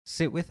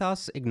Sit With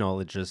Us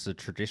acknowledges the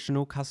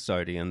traditional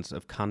custodians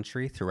of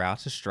country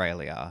throughout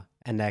Australia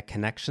and their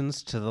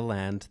connections to the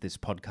land this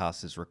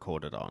podcast is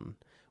recorded on.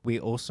 We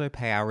also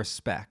pay our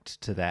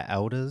respect to their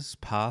elders,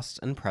 past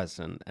and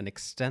present, and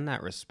extend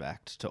that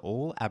respect to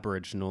all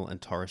Aboriginal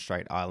and Torres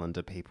Strait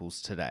Islander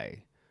peoples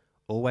today.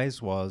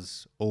 Always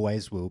was,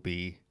 always will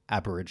be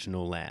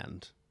Aboriginal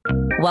land.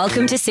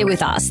 Welcome to Sit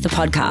With Us, the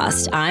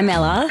podcast. I'm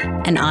Ella.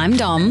 And I'm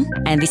Dom.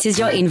 And this is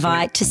your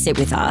invite to sit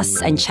with us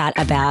and chat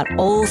about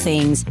all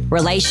things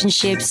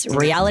relationships,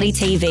 reality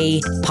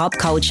TV, pop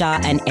culture,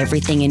 and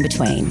everything in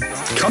between.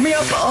 Coming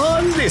up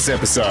on this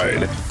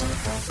episode.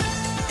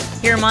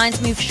 He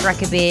reminds me of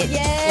Shrek a bit.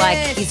 Yes.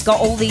 Like, he's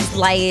got all these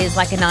layers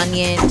like an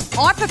onion.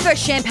 I prefer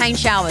champagne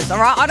showers, all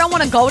right? I don't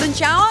want a golden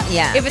shower.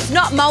 Yeah. If it's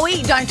not Moe,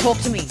 don't talk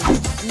to me.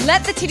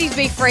 Let the titties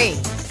be free.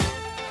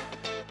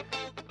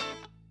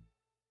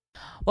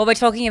 Well, we're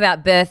talking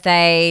about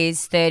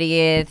birthdays,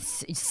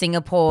 30ths,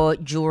 Singapore,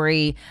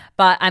 jewelry.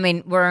 But, I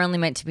mean, we're only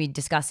meant to be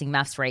discussing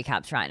MAFS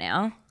recaps right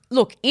now.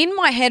 Look, in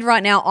my head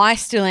right now, I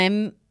still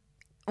am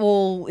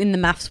all in the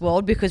MAFS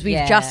world because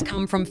we've just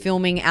come from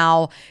filming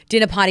our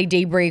dinner party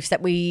debriefs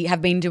that we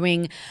have been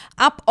doing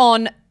up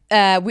on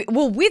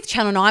with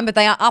Channel 9, but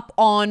they are up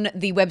on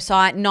the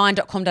website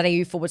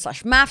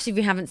 9.com.au/MAFS. If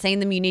you haven't seen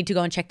them, you need to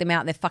go and check them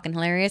out. They're fucking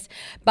hilarious.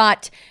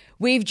 But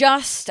we've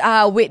just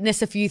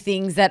witnessed a few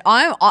things that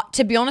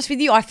to be honest with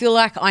you, I feel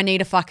like I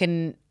need a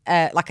fucking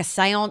like a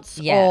seance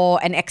or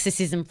an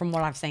exorcism from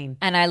what I've seen.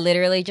 And I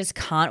literally just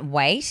can't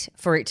wait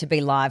for it to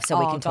be live so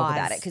we can talk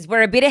about it because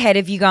we're a bit ahead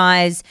of you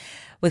guys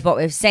with what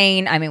we've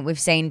seen. I mean, we've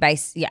seen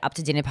up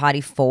to Dinner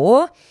Party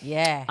 4.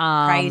 Yeah,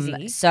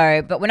 crazy.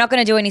 So, but we're not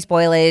going to do any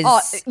spoilers.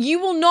 Oh, you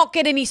will not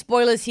get any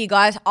spoilers here,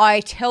 guys. I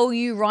tell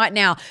you right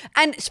now.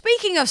 And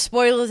speaking of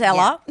spoilers,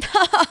 Ella,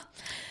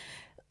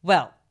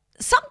 well,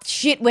 some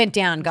shit went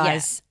down,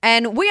 guys,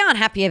 and we aren't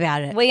happy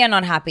about it. We are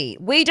not happy.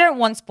 We don't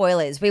want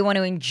spoilers. We want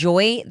to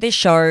enjoy the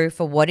show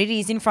for what it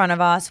is in front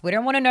of us. We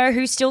don't want to know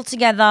who's still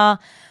together,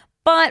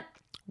 but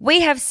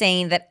we have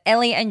seen that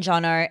Ellie and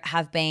Jono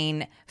have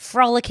been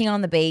frolicking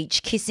on the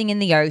beach, kissing in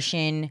the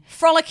ocean.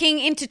 Frolicking,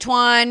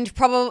 intertwined,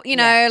 probably,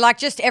 like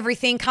just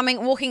everything,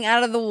 walking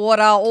out of the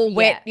water all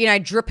wet,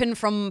 dripping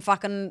from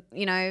fucking,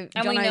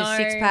 Jono's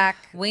six-pack.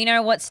 We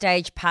know what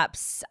stage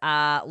paps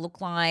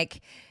look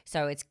like,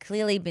 so it's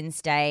clearly been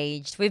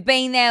staged. We've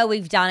been there,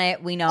 we've done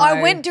it, we know.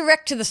 I went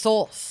direct to the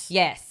source.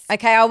 Yes.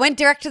 Okay, I went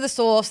direct to the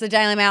source, the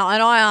Daily Mail,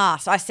 and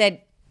I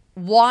said,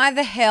 why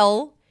the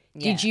hell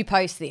did you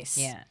post this?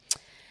 Yeah.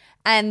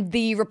 And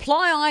the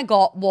reply I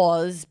got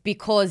was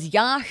because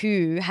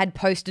Yahoo had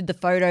posted the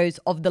photos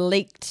of the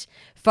leaked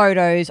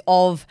photos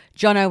of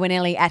Jono and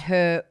Ellie at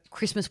her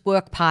Christmas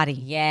work party.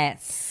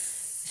 Yes.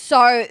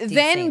 So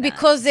then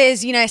because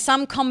there's,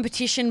 some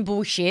competition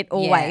bullshit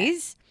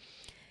always,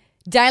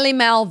 Daily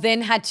Mail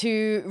then had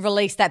to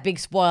release that big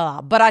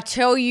spoiler. But I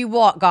tell you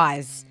what,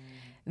 guys,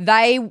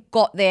 they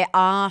got their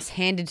ass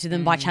handed to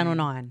them by Channel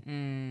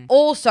 9.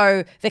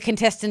 Also, the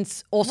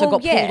contestants got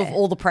pulled of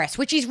all the press,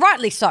 which is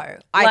rightly so,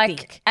 I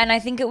think. And I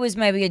think it was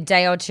maybe a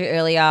day or two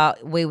earlier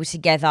we were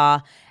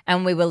together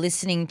and we were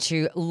listening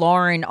to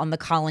Lauren on the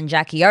Carl and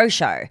Jackie O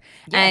show.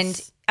 Yes.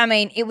 And, I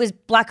mean, it was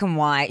black and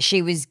white.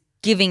 She was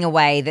giving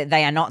away that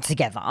they are not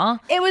together.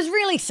 It was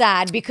really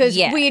sad because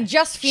we had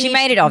just finished she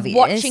made it obvious.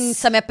 Watching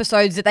some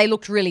episodes that they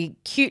looked really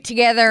cute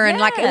together and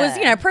like it was,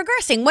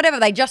 progressing, whatever.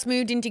 They just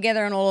moved in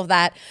together and all of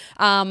that.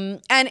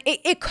 And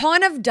it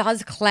kind of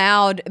does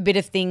cloud a bit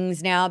of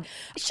things now.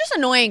 It's just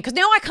annoying because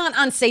now I can't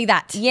unsee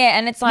that. Yeah,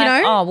 and it's like,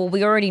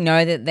 we already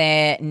know that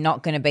they're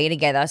not going to be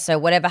together. So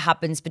whatever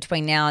happens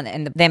between now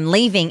and them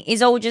leaving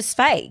is all just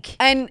fake.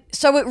 And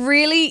so it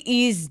really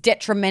is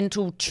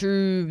detrimental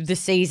to the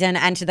season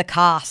and to the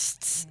cast's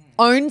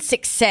own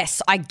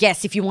success, I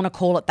guess, if you want to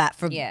call it that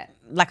for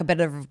lack of a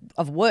better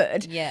of a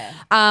word. Yeah.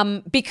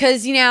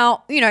 Because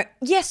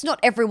yes, not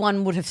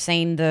everyone would have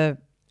seen the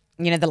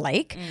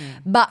leak,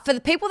 but for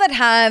the people that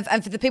have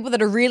and for the people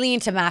that are really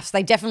into MAFS,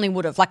 they definitely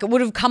would have. Like it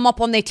would have come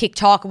up on their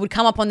TikTok, it would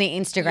come up on their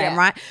Instagram,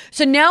 right?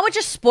 So now it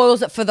just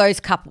spoils it for those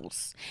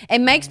couples.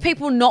 It makes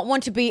people not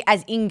want to be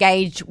as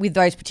engaged with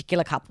those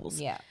particular couples.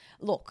 Yeah.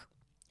 Look,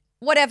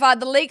 whatever,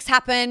 the leaks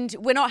happened.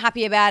 We're not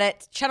happy about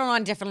it. Channel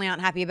 9 definitely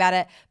aren't happy about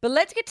it. But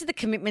let's get to the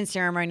commitment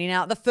ceremony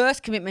now, the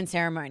first commitment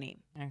ceremony.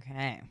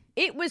 Okay.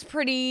 It was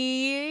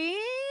pretty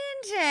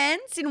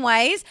intense in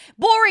ways,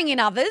 boring in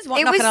others,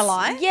 not going to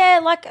lie. Yeah,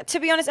 like to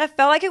be honest, I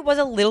felt like it was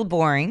a little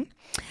boring.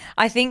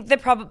 I think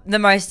the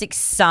most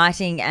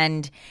exciting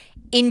and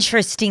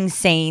interesting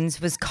scenes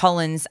was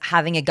Collins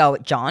having a go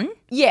at John.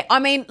 Yeah, I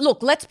mean,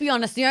 look, let's be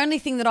honest. The only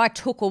thing that I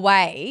took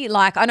away,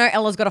 like I know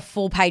Ella's got a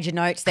full page of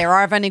notes there.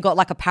 I've only got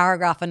like a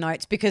paragraph of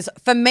notes because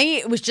for me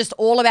it was just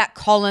all about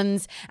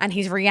Collins and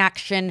his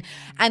reaction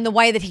and the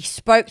way that he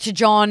spoke to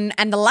John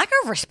and the lack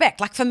of respect.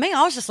 Like for me,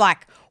 I was just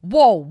like,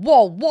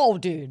 whoa,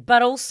 dude.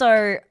 But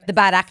also the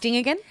bad acting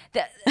again.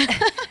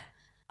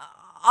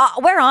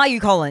 where are you,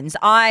 Collins?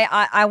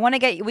 I want to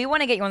get. We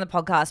want to get you on the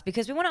podcast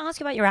because we want to ask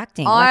you about your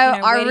acting.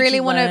 I really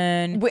want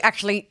to.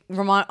 Actually,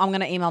 I'm going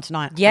to email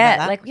tonight. Yeah,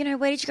 about that. like,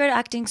 where did you go to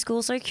acting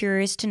school? So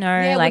curious to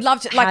know. Yeah, like, would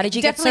love to. How Like, did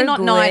you get definitely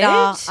so not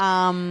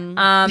good?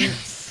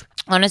 NIDA.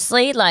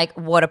 Honestly, like,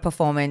 what a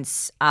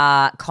performance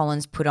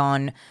Collins put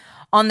on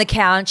the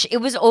couch. It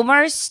was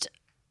almost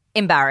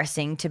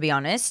embarrassing, to be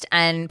honest.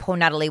 And poor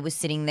Natalie was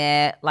sitting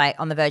there, like,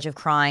 on the verge of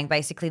crying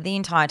basically the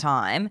entire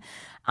time.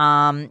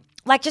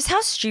 Like, just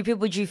how stupid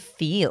would you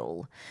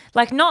feel?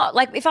 Like, not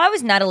like if I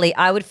was Natalie,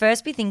 I would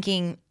first be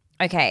thinking,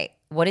 okay,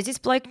 what is this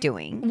bloke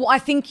doing? Well, I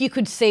think you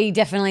could see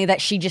definitely that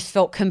she just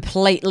felt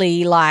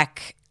completely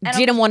like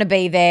didn't want to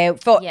be there.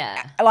 Felt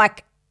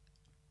like.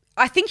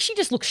 I think she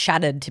just looks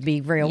shattered, to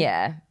be real.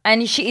 Yeah.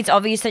 And it's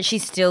obvious that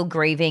she's still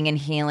grieving and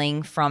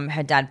healing from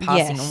her dad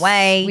passing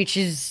away. Which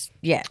is,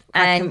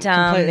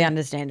 completely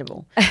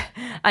understandable.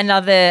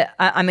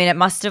 It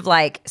must have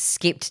like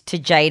skipped to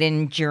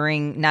Jaden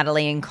during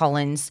Natalie and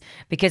Collins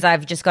because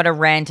I've just got a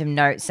random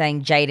note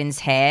saying Jaden's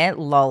hair,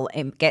 lol,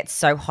 it gets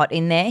so hot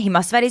in there. He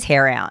must have had his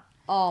hair out.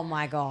 Oh,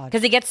 my God.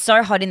 Because it gets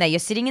so hot in there. You're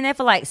sitting in there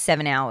for like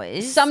 7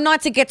 hours. Some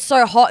nights it gets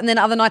so hot and then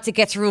other nights it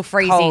gets real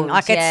freezing. Cold,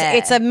 like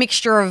it's a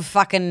mixture of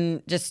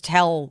fucking just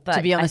hell,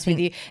 to be honest with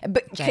you.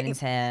 But Jaden's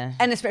hair.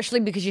 And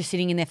especially because you're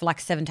sitting in there for like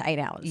 7 to 8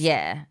 hours.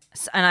 Yeah.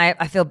 And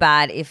I feel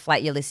bad if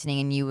like you're listening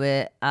and you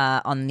were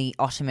on the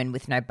ottoman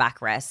with no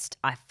backrest.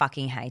 I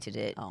fucking hated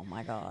it. Oh,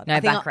 my God. No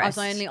backrest. I was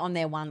only on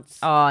there once.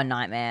 Oh,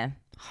 nightmare.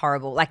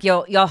 Horrible. Like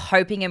you're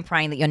hoping and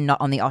praying that you're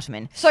not on the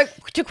ottoman. So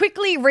to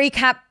quickly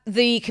recap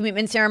the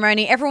commitment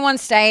ceremony, everyone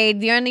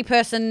stayed. The only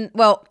person,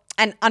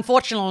 and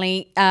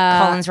unfortunately,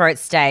 Collins wrote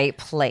stay,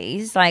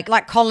 please. Like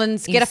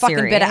Collins, get a fucking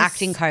serious? better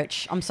acting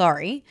coach. I'm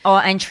sorry. Oh,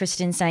 and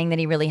Tristan saying that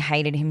he really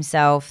hated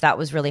himself. That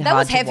was really hard to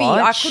watch. That was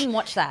heavy. I couldn't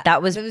watch that.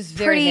 That was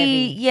very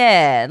heavy.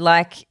 Yeah,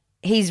 like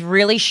he's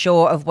really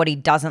sure of what he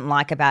doesn't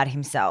like about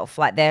himself.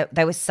 Like there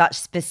were such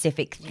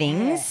specific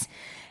things.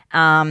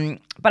 Yeah.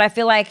 But I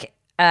feel like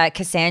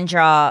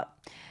Cassandra,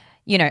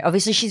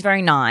 obviously she's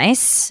very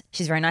nice.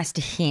 She's very nice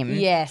to him.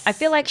 Yes. I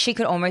feel like she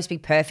could almost be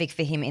perfect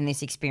for him in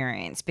this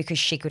experience because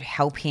she could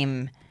help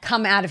him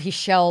come out of his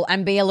shell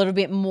and be a little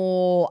bit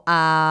more,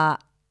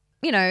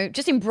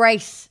 just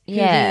embrace who he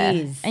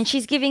is. And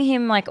she's giving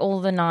him like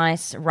all the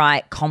nice,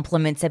 right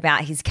compliments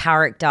about his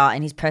character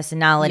and his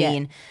personality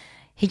and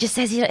he just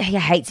says he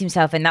hates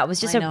himself, and that was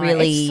just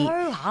it's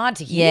so hard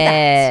to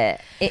hear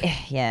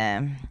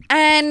that.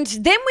 And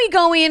then we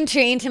go into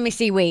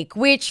Intimacy Week,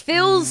 which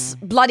feels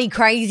bloody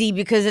crazy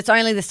because it's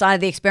only the start of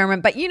the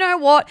experiment. But you know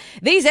what?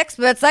 These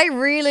experts, they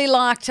really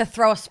like to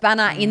throw a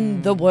spanner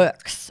in the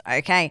works,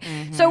 okay?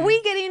 So we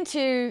get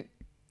into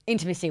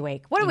Intimacy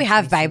Week. What do we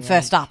have, babe,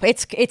 first up?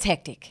 It's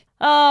hectic.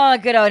 Oh,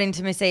 good old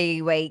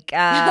Intimacy Week.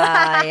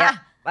 Yeah.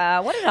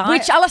 What did I?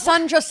 Which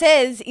Alessandra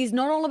says is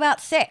not all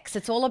about sex.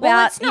 It's all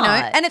about, it's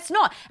not. and it's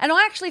not. And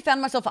I actually found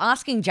myself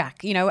asking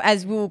Jack,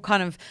 as we were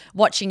kind of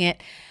watching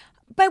it,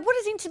 but what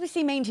does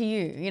intimacy mean to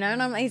you?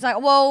 And he's like,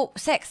 well,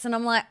 sex. And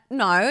I'm like,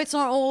 no, it's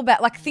not all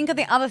about, like, think of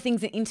the other things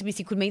that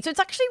intimacy could mean. So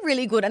it's actually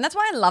really good. And that's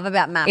what I love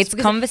about MAFS. It's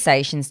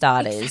conversation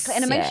starters. Exactly.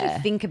 And it makes you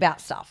think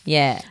about stuff.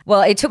 Yeah.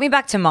 Well, it took me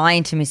back to my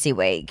Intimacy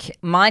Week.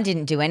 Mine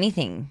didn't do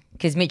anything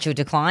because Mitchell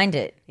declined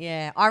it.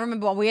 Yeah. I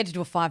remember we had to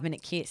do a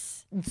 5-minute kiss.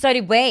 So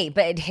did we,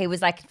 but he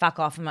was like, fuck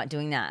off, I'm not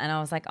doing that. And I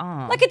was like,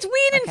 oh. Like, it's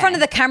weird in front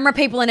of the camera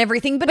people and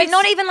everything, but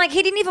not even like,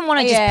 he didn't even want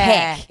to just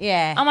peck.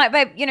 Yeah. I'm like,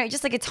 babe,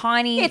 just like a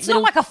tiny it's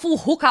little... not like a full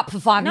hookup for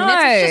 5 minutes.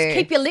 It's just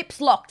keep your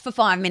lips locked for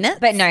 5 minutes.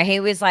 But no,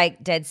 he was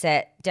like dead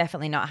set,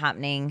 definitely not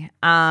happening.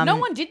 No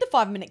one did the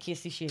 5-minute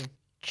kiss this year.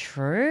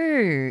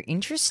 True.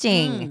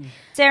 Interesting.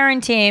 Sarah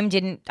and Tim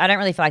didn't, I don't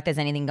really feel like there's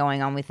anything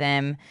going on with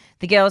them.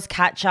 The girls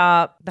catch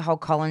up, the whole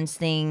Collins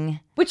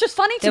thing. Which was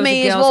funny to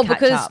me as well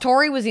because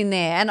Tori was in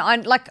there. And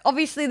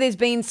obviously there's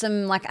been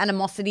some like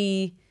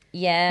animosity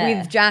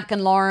with Jack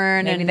and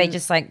Lauren. Maybe they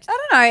just like, I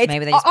don't know.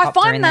 Maybe they just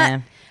popped her in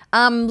there.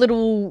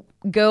 Little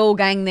girl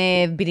gang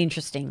there a bit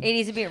interesting. It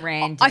is a bit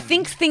random. I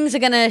think things are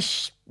going to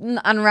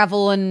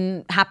unravel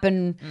and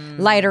happen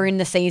later in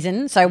the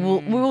season. So we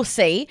will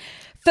see.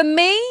 For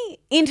me,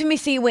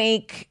 Intimacy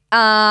Week,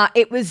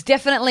 it was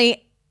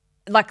definitely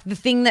like the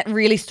thing that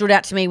really stood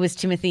out to me was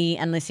Timothy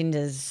and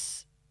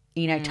Lucinda's,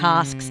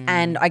 tasks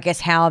and I guess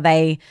how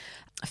they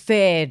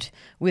fared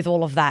with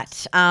all of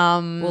that.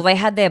 Well, they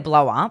had their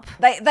blow up.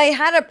 They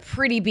had a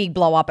pretty big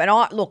blow up, and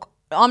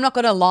I'm not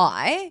going to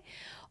lie,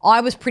 I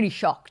was pretty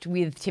shocked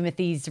with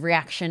Timothy's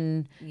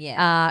reaction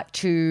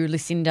to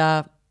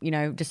Lucinda,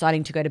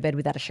 deciding to go to bed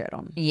without a shirt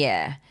on.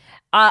 Yeah,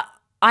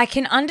 I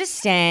can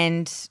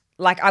understand.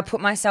 Like, I put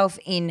myself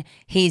in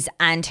his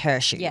and her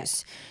shoes.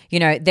 Yes.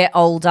 They're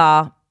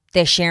older.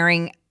 They're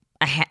sharing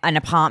an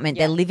apartment.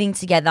 They're living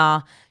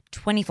together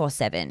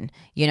 24/7.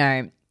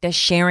 They're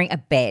sharing a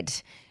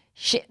bed.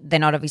 they're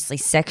not obviously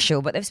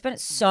sexual, but they've spent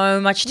so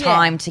much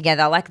time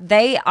together. Like,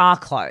 they are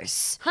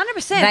close.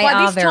 100%. They By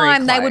are this very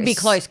time, they would be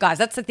close. close, guys.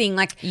 That's the thing.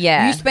 Like,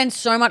 Yeah. you spend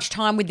so much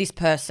time with this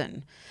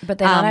person. But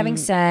they're not having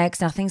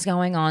sex. Nothing's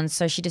going on.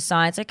 So she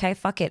decides, okay,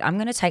 fuck it. I'm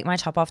going to take my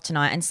top off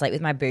tonight and sleep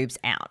with my boobs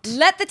out.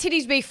 Let the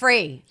titties be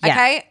free, Yeah.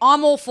 okay?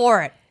 I'm all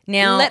for it.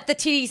 Now- let the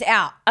titties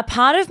out. A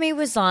part of me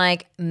was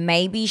like,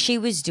 maybe she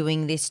was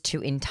doing this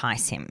to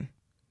entice him,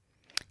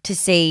 to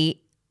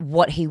see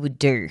what he would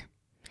do.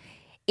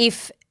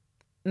 If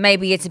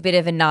maybe it's a bit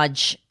of a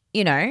nudge,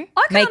 you know,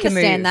 I can make a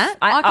understand move. that.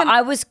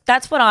 I was.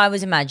 That's what I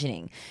was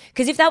imagining.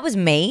 Because if that was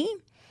me,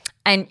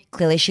 and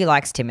clearly she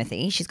likes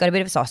Timothy, she's got a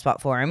bit of a soft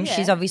spot for him. Yeah.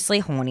 She's obviously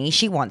horny.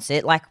 She wants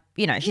it. Like,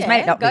 you know, she's Yeah,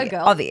 made it go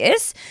girl.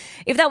 obvious.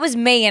 If that was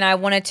me and I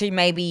wanted to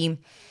maybe,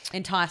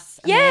 Entice.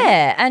 a man.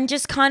 yeah, and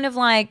just kind of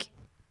like,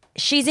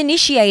 she's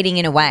initiating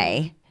in a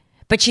way,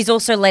 but she's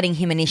also letting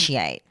him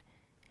initiate.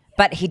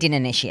 But he didn't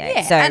initiate.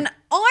 Yeah, So and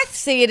I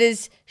see it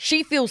as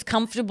she feels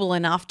comfortable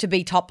enough to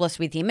be topless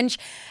with him.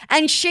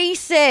 And she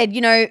said,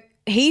 you know,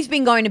 he's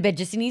been going to bed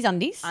just in his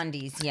undies.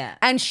 yeah.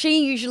 And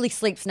she usually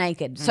sleeps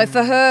naked. So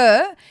for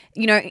her,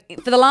 you know,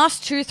 for the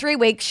last 2-3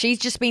 weeks, she's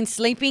just been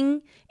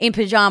sleeping in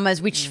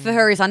pajamas, which for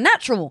her is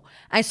unnatural.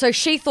 And so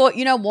she thought,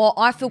 you know what,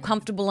 I feel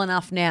comfortable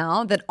enough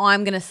now that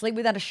I'm going to sleep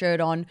without a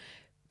shirt on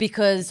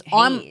because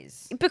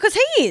because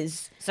he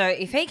is. So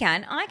if he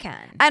can, I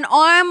can. And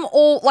I'm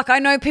all like, I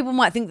know people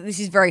might think that this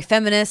is very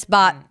feminist,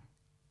 but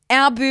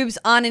our boobs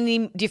aren't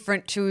any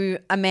different to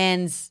a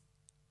man's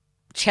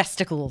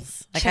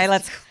chesticles. Okay,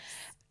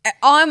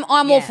 I'm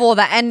all for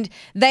that. And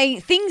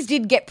things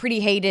did get pretty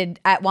heated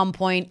at one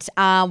point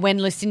when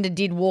Lucinda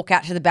did walk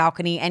out to the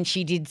balcony and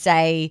she did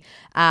say,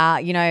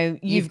 you know,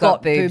 you've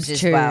got boobs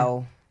as too.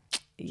 well.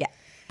 Yeah,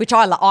 which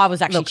I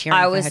was actually cheering.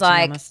 I for was her, to be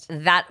like, honest.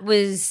 that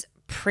was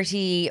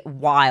pretty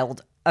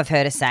wild of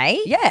her to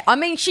say. Yeah, I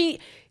mean, she'd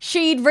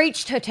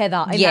reached her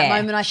tether in Yeah, that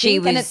moment, I she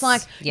think. And was- it's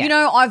like, yeah. you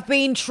know, I've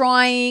been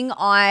trying,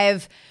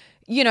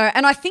 you know,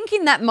 and I think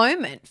in that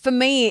moment, for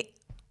me,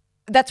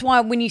 that's why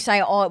when you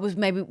say, oh,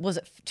 was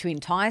it to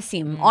entice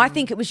him? I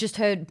think it was just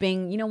her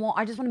being, you know what,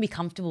 I just want to be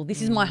comfortable.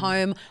 This is my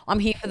home. I'm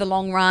here for the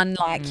long run.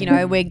 Like, you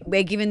know,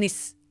 we're giving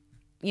this,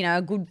 you know,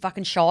 a good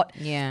fucking shot.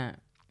 Yeah.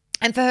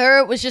 And for her,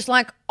 it was just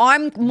like,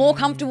 I'm more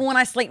comfortable when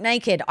I sleep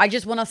naked. I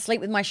just want to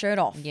sleep with my shirt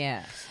off.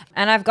 Yeah.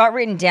 And I've got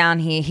written down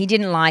here, he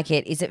didn't like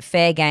it. Is it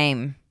fair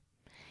game?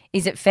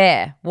 Is it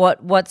fair?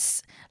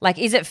 What's like,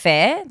 is it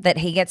fair that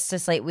he gets to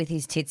sleep with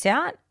his tits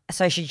out?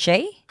 So should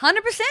she?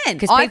 100%.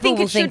 Because people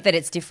will think that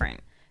it's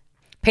different.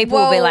 People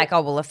will be Well- like,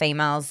 oh, well, a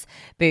female's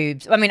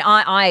boobs. I mean,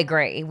 I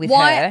agree with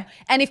her.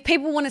 And if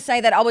people want to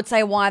say that, I would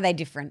say, why are they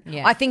different?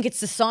 Yeah. I think it's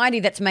society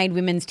that's made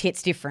women's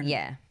tits different.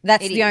 Yeah,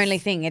 That's it the is. only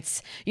thing.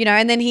 It's, you know,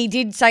 and then he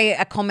did say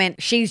a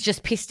comment, she's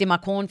just pissed in my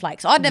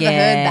cornflakes. I'd never Yeah,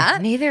 heard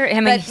that. neither- I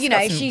mean, but, he's you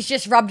got know, some- she's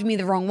just rubbed me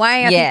the wrong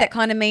way. I Yeah. think that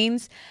kind of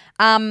means.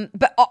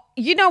 But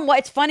you know what?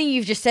 It's funny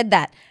you've just said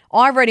that.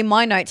 I wrote in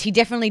my notes, he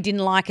definitely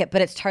didn't like it,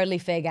 but it's totally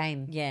fair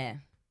game. Yeah.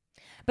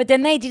 But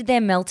then they did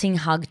their melting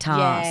hug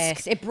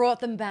task. Yes, it brought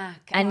them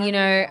back. And, you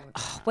know,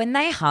 when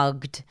they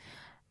hugged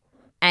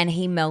and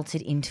he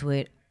melted into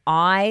it,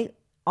 I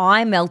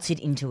melted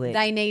into it.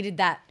 They needed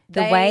that.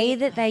 The way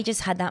that they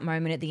just had that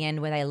moment at the end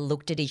where they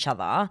looked at each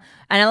other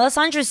and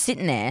Alessandra's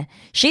sitting there.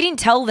 She didn't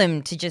tell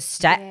them to just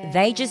stay.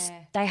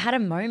 They had a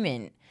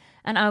moment.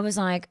 And I was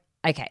like,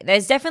 okay,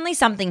 there's definitely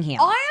something here.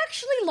 I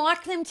actually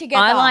like them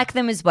together. I like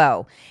them as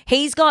well.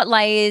 He's got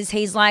layers.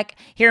 He's like,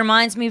 he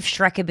reminds me of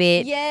Shrek a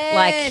bit. Yes.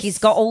 Like, he's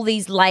got all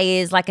these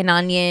layers like an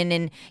onion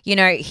and, you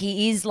know,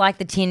 he is like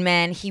the Tin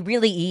Man. He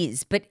really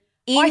is. But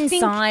I think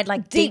inside,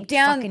 like deep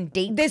down, fucking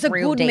deep, there's a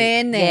real good deep.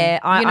 man there. Yeah,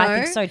 I you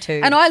think know? so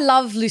too. And I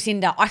love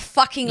Lucinda. I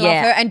fucking love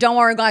Yeah. her. And don't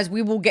worry, guys,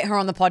 we will get her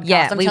on the podcast.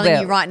 Yeah, I'm we telling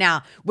will. you right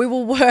now. We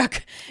will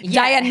work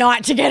Yeah. day and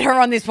night to get her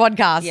on this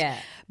podcast. Yeah.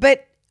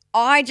 But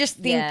I just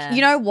think, Yeah.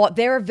 you know what?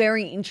 They're a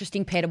very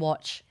interesting pair to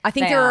watch. I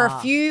think They there are a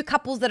are. few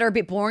couples that are a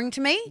bit boring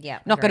to me. Yeah,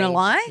 Not going to agreed.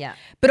 lie. Yeah.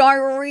 But I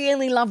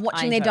really love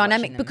watching their enjoy watching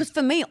dynamic them. because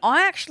for me,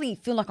 I actually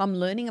feel like I'm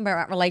learning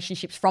about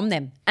relationships from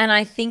them. And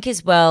I think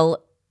as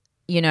well,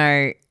 you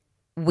know,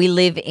 we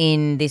live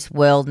in this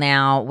world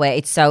now where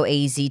it's so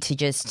easy to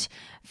just,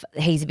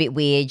 he's a bit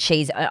weird,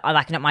 she's I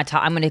like not my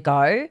type, I'm going to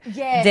go.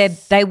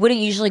 Yes. They wouldn't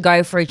usually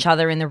go for each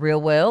other in the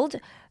real world,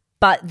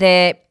 but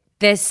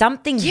there's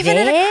something Give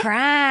there. it a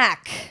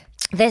crack.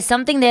 There's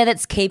something there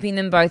that's keeping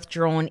them both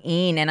drawn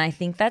in, and I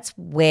think that's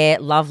where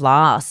love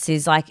lasts,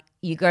 is like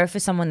you go for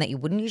someone that you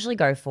wouldn't usually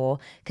go for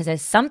because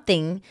there's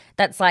something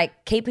that's like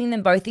keeping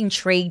them both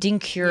intrigued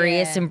and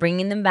curious and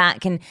bringing them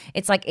back, and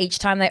it's like each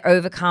time they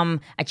overcome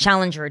a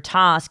challenge or a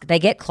task, they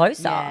get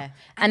closer. Yeah.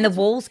 And the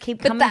walls keep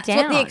But coming that's down.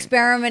 what the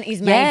experiment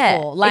is made Yeah,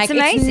 for. Like, it's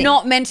amazing.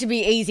 not meant to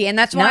be easy. And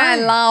that's why I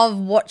No. love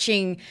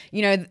watching,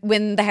 you know,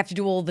 when they have to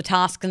do all the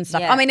tasks and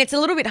stuff. Yeah. I mean, it's a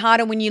little bit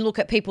harder when you look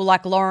at people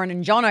like Lauren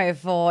and Jono,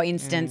 for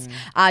instance,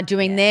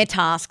 doing their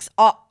tasks.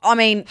 I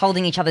mean,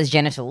 Holding each other's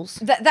genitals.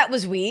 that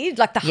was weird.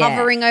 Like the Yeah.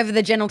 hovering over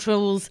the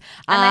genitals.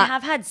 And they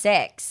have had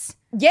sex.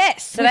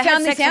 Yes. So we they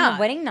found had this sex on out. the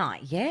wedding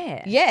night.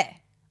 Yeah. Yeah.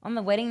 On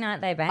the wedding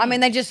night they banged. I mean,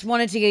 they just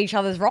wanted to get each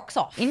other's rocks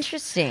off.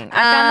 Interesting. I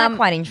found that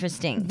quite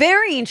interesting.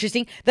 Very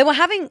interesting. They were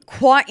having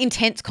quite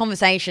intense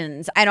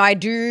conversations, and I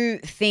do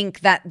think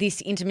that this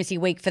intimacy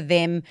week for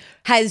them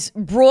has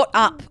brought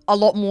up a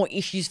lot more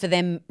issues for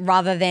them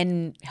rather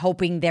than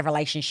helping their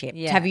relationship.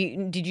 Yeah.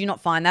 Did you not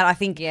find that? I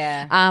think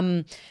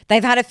Yeah.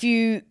 they've had a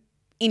few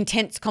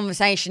intense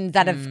conversations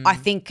that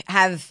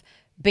have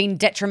been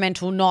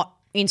detrimental, not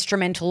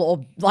instrumental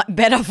or like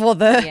better for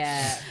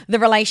the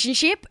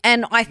relationship.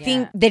 And I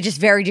think they're just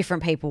very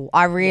different people.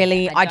 They're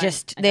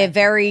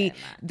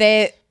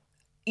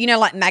you know,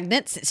 like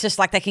magnets. It's just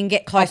like they can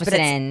get close, Opposite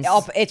ends.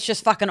 It's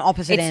just fucking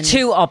opposite ends. It's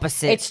too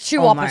opposite. It's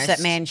too almost.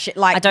 opposite, man. Shit,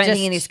 like I don't just,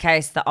 think in this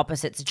case the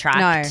opposites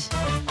attract.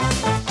 No.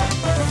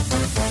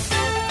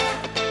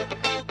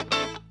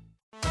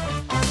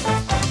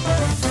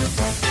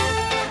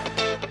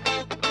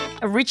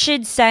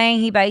 Richard's saying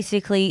he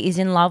basically is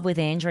in love with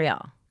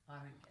Andrea.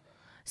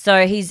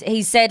 So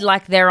he's said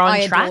like they're on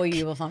I track adore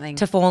you or something.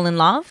 to fall in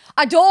love.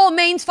 Adore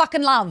means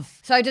fucking love.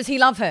 So does he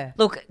love her?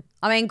 Look,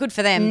 I mean, good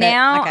for them.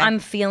 now but, okay. I'm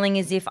feeling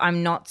as if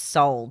I'm not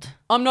sold.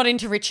 I'm not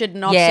into Richard,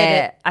 and I've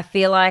said it. I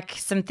feel like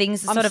some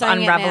things are I'm sort of saying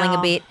it unraveling now.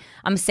 a bit.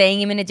 I'm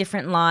seeing him in a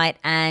different light,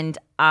 and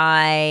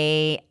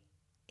I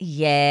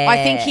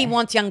think he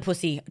wants young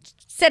pussy.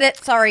 Said it.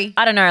 Sorry.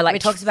 I don't know. Like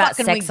Which talks about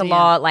fucking sex wigs a me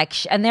lot. out. Like,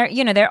 and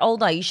they're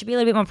older. You should be a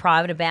little bit more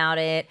private about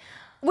it.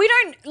 We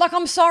don't like.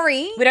 I'm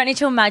sorry. We don't need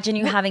to imagine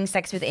you having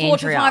sex with 4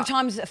 Andrea. to 5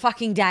 times a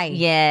fucking day.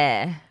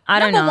 Yeah, I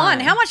don't know. Number one,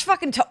 how much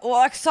fucking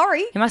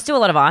sorry. He must do a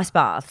lot of ice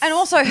baths. And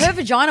also, her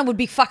vagina would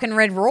be fucking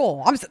red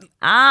raw. Let's just be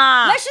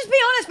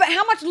honest. But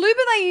how much lube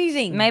are they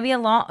using? maybe a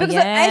lot. Because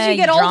yeah, as you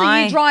get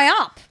older, you dry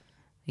up.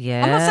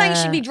 Yeah, I'm not saying you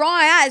should be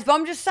dry as, but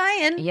I'm just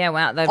saying. Yeah,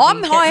 wow.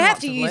 I have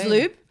to use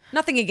lube.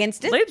 Nothing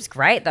against it. Lube's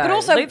great though. But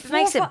also, lube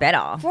makes it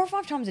better. 4 or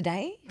 5 times a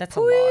day. That's a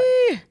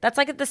lot. That's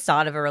like at the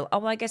start of oh,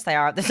 well, I guess they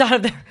are at the start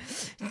of the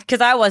because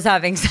I was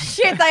having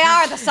Shit, they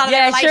are at the start of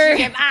yeah, the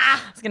relationship. true. I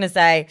was gonna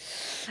say.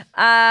 Look,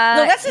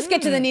 let's just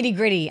get to the nitty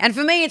gritty. And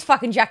for me, it's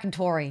fucking Jack and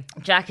Tori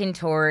Jack and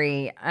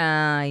Tori.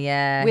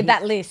 Yeah. with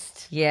that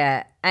list.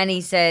 Yeah, and he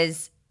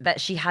says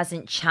that she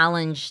hasn't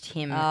challenged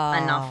him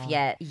enough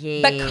yet.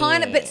 Yeah,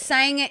 But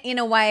saying it in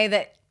a way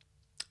that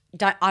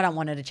I don't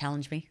want her to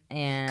challenge me.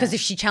 Yeah. Because if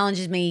she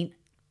challenges me,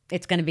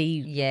 it's going to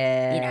be,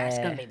 yeah, it's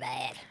going to be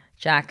bad.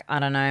 Jack, I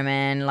don't know,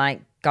 man.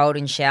 Like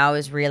golden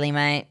showers, really,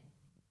 mate.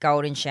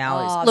 Golden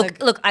showers. Oh,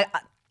 look.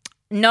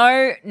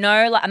 No,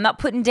 like I'm not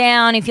putting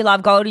down if you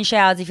love golden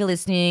showers, if you're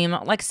listening. I'm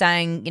not like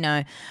saying,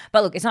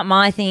 but look, it's not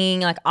my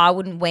thing. Like I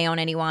wouldn't wee on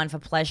anyone for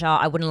pleasure.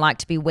 I wouldn't like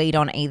to be weed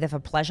on either for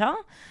pleasure.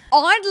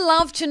 I'd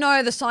love to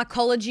know the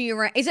psychology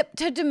around, is it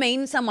to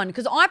demean someone?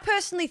 Because I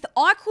personally,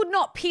 I could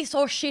not piss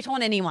or shit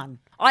on anyone.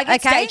 I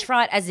get stage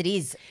fright as it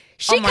is.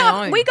 She on my can't.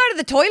 own. We go to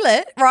the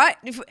toilet, right?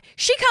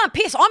 She can't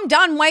piss. I'm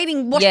done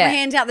waiting. Wash Yeah. my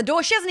hands out the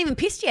door. She hasn't even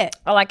pissed yet.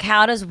 Or like,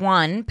 how does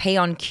one pee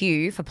on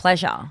cue for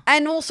pleasure?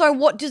 And also,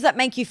 what does that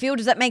make you feel?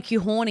 Does that make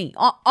you horny?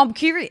 I'm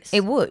curious.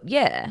 It would,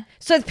 yeah.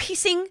 So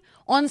pissing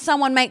on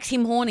someone makes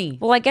him horny.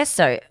 Well, I guess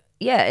so.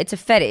 Yeah, it's a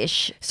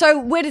fetish. So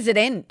where does it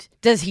end?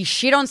 Does he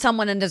shit on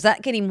someone and does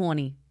that get him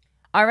horny?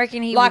 I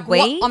reckon he Like,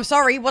 would wee. I'm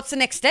sorry, what's the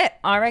next step?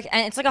 I reckon,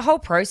 and it's like a whole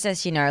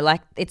process,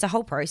 like it's a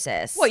whole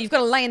process. What, you've got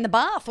to lay in the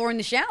bath or in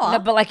the shower? No,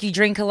 but like you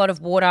drink a lot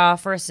of water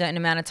for a certain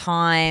amount of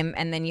time,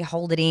 and then you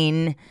hold it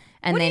in.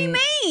 And what then, do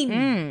you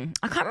mean?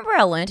 I can't remember where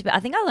I learned about. I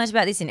think I learned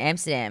about this in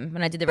Amsterdam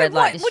when I did the red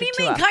light What do you district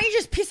mean? tour. Can't you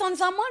just piss on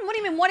someone? What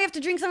do you mean? Why do you have to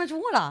drink so much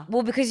water?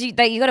 Well, because you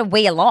got to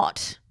wee a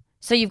lot,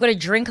 so you've got to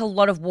drink a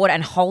lot of water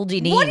and hold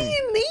it in. What do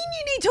you mean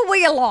you need to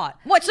wee a lot?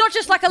 What, it's not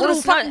just like a little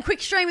it's not- fucking quick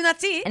stream and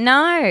that's it?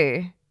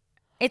 No,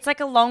 it's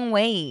like a long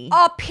wee.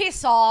 Oh,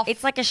 piss off.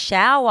 It's like a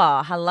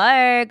shower.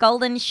 Hello,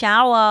 golden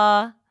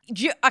shower.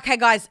 Okay,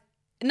 guys.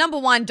 Number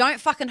one, don't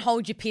fucking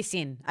hold your piss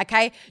in,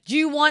 okay? Do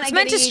you want It's to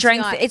meant get to a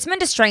strengthen. UTI? It's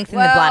meant to strengthen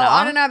Well, the bladder.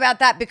 I don't know about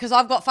that because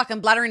I've got fucking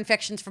bladder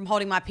infections from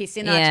holding my piss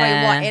in. And I tell you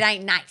Yeah. what, it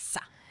ain't nice.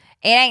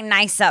 It ain't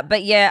nicer,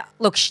 but yeah.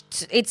 Look,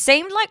 it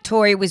seemed like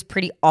Tori was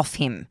pretty off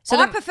him. So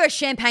I prefer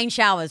champagne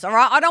showers, all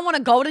right? I don't want a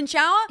golden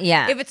shower.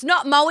 Yeah. If it's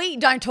not Moe,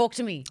 don't talk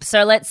to me.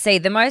 So let's see.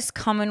 The most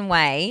common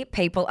way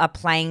people are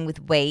playing with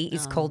wee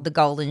is called the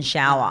golden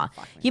shower.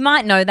 You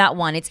might know that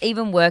one. It's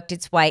even worked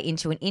its way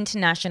into an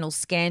international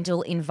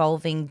scandal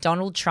involving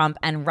Donald Trump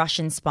and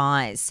Russian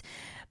spies.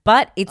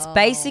 But it's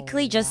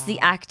basically just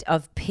the act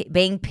of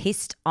being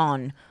pissed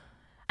on.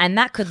 And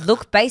that could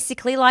look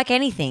basically like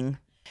anything.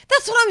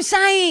 That's what I'm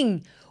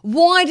saying.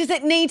 Why does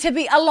it need to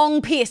be a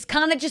long piss?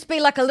 Can't it just be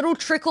like a little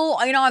trickle?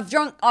 I've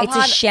It's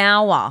a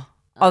shower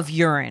of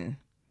urine.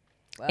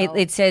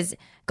 It says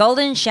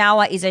golden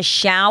shower is a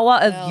shower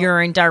of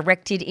urine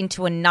directed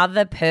into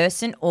another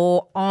person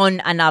or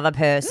on another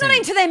person. not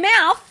into their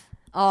mouth.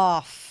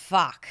 Oh,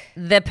 fuck.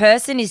 The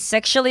person is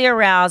sexually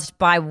aroused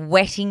by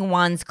wetting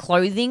one's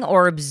clothing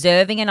or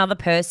observing another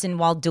person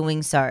while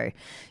doing so.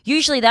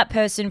 Usually that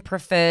person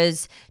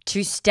prefers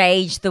to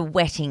stage the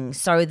wetting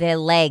so their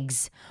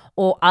legs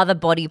or other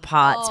body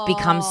parts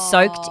become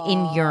soaked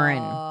in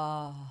urine.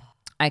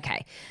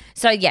 Okay.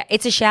 So, yeah,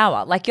 it's a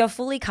shower. Like, you're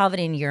fully covered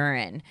in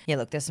urine. Yeah,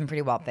 look, there's some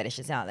pretty wild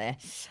fetishes out there.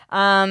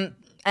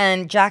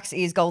 And Jax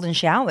is golden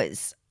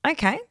showers.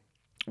 Okay.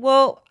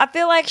 Well, I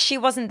feel like she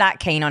wasn't that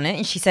keen on it,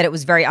 and she said it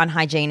was very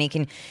unhygienic,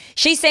 and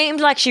she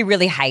seemed like she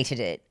really hated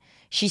it.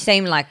 She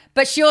seemed like...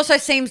 But she also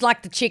seems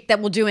like the chick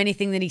that will do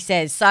anything that he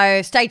says.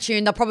 So stay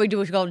tuned. They'll probably do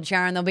a golden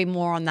shower and there'll be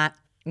more on that.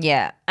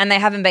 Yeah. And they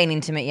haven't been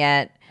intimate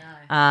yet.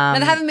 No,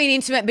 they haven't been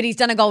intimate, but he's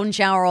done a golden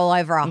shower all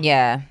over her.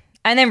 Yeah.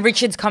 And then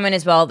Richard's comment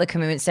as well at the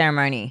commitment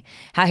ceremony,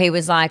 how he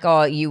was like,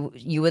 oh, you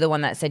were the one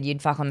that said you'd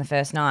fuck on the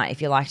first night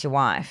if you liked your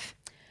wife.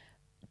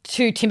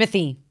 To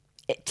Timothy.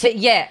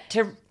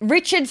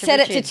 Richard said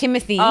it to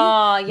Timothy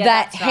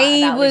that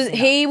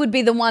he would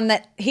be the one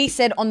that he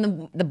said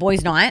on the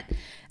boys' night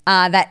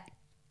that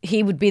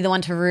he would be the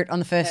one to root on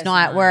the first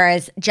night,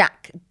 whereas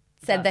Jack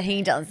said that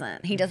he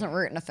doesn't. He doesn't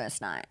root on the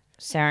first night.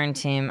 Sarah and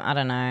Tim, I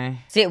don't know.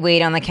 Sit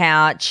weird on the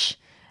couch.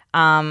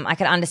 I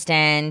can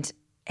understand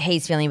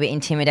he's feeling a bit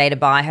intimidated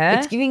by her.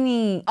 It's giving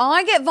me...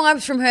 I get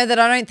vibes from her that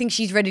I don't think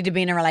she's ready to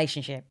be in a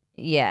relationship.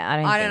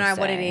 Yeah, I don't know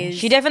what it is.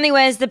 She definitely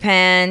wears the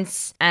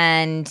pants,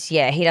 and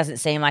yeah, he doesn't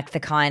seem like the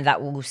kind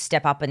that will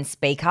step up and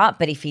speak up,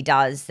 but if he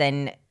does,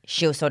 then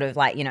she'll sort of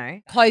like,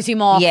 close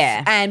him off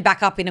and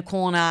back up in a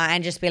corner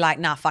and just be like,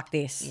 nah, fuck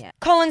this. Yeah.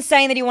 Colin's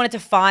saying that he wanted to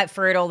fight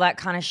for it, all that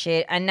kind of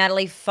shit, and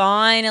Natalie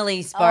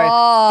finally spoke.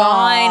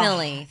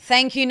 Finally.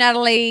 Thank you,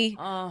 Natalie.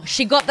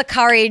 She got the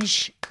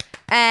courage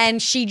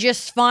and she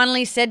just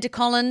finally said to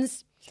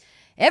Collins,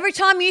 every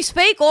time you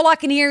speak, all I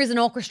can hear is an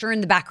orchestra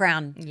in the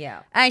background.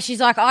 Yeah. And she's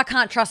like, I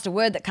can't trust a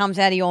word that comes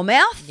out of your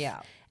mouth.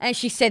 Yeah. And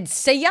she said,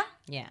 see ya.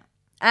 Yeah.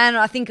 And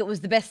I think it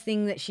was the best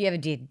thing that she ever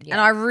did. Yeah.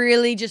 And I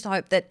really just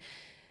hope that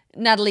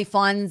Natalie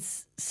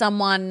finds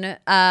someone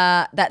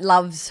that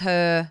loves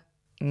her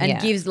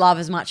and gives love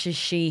as much as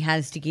she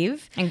has to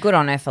give. And good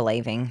on her for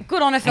leaving.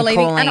 Good on her for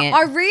leaving. And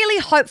I really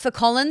hope for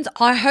Collins,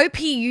 I hope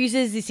he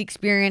uses this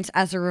experience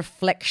as a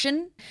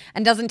reflection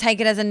and doesn't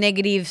take it as a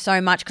negative so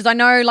much, because I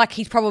know like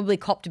he's probably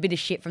copped a bit of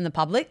shit from the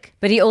public.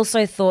 But he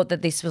also thought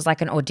that this was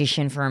like an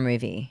audition for a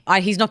movie.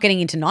 He's not getting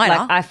into NIDA.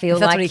 Like, I feel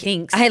that's like what he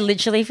thinks. I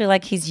literally feel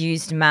like he's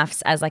used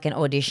MAFS as like an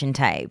audition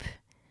tape.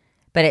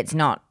 But it's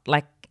not.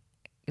 Like,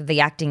 the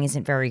acting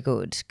isn't very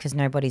good because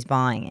nobody's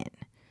buying it.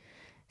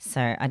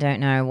 So I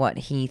don't know what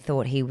he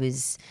thought he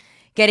was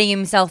getting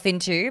himself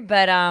into,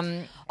 but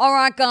all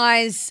right,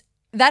 guys,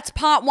 that's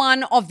part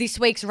one of this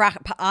week's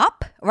wrap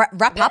up,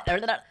 wrap up,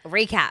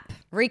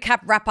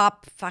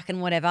 fucking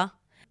whatever.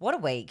 What a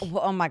week!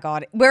 Oh my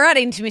god, we're at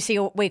intimacy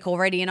week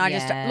already, and I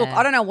just look.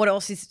 I don't know what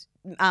else is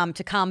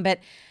to come, but.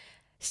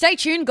 Stay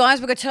tuned,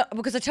 guys,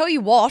 because I tell you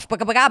what,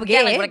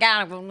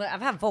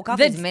 I've had 4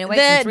 coffees a minute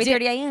away from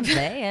 3:30 a.m.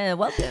 today.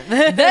 Welcome.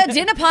 The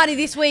dinner party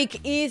this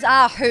week is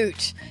a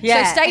hoot.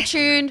 Yeah. So stay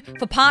tuned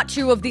for part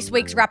 2 of this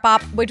week's wrap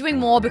up. We're doing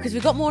more because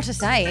we've got more to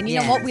say. And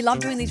you know what? We love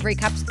doing these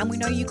recaps and we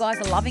know you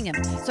guys are loving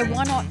them. So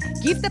why not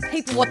give the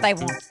people what they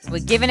want? We're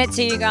giving it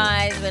to you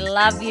guys. We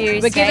love you.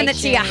 We're giving it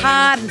to you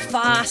hard and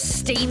fast,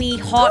 steamy,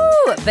 hot.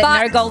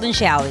 But no golden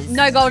showers.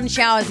 No golden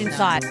showers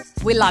inside.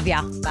 We love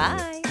ya.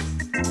 Bye.